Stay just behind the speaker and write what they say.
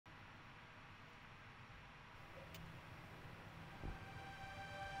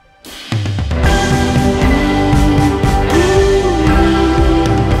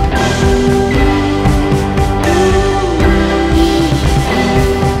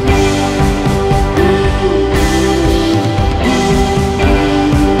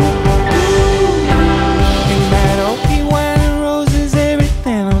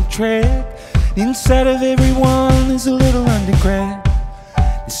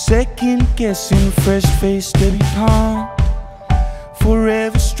second guessing, fresh faced debutante,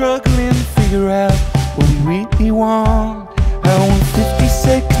 forever struggling to figure out what we really want. I want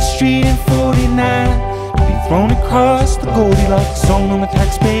 52nd Street and 49 to be thrown across the Goldilocks zone on the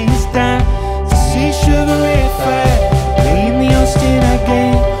taxpayer's dime. To see Sugar Ray fire, playing the Austin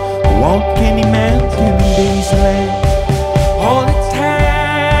again. I want Candy Mountain and Daisyland all the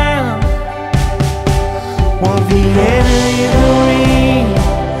time. Want Vienna in the rain,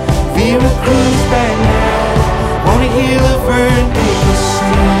 Vera Cruz back now. Wanna hear Laverne take a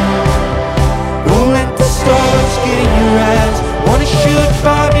sing. Don't let the stars get in your eyes. Wanna shoot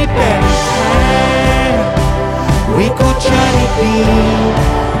Bobby back in time. We go Johnny B.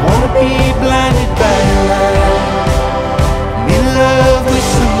 Wanna be blinded by the light. I'm in love with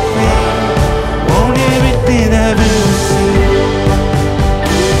something. Want everything I've ever seen.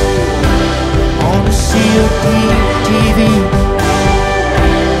 Wanna see a TV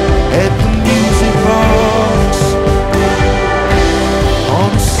at the music box on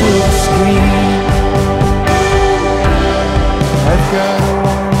a silver screen. I've gotta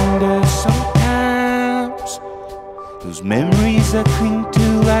wonder sometimes, those memories I cling to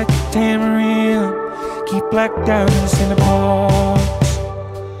like a tamarind, keep black diamonds in a box.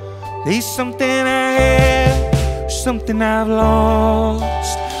 There's something I have, something I've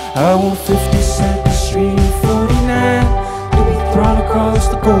lost. I want 52nd Street and 49 to be thrown across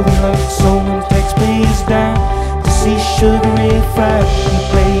the Goldilocks zone and taxpayers down. To see Sugar Ray fire and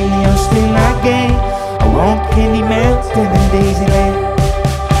play in the Austin game. I want Candy Mountain and Daisyland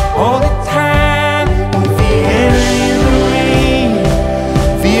all the time. On Vienna in the rain,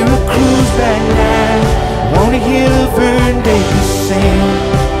 Vera Cruz back now. Wanna hear Laverne Davis sing.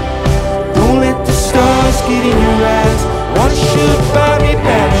 Don't let the stars get in your eyes. Wanna shoot Bobby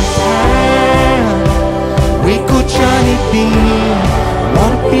back in time. We go Johnny B.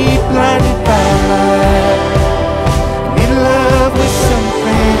 Wanna be blinded by light. I'm in love with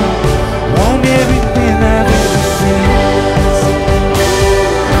something. Want everything I've ever seen.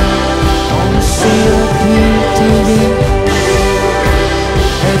 Wanna see a TV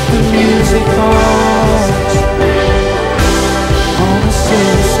at the music hall.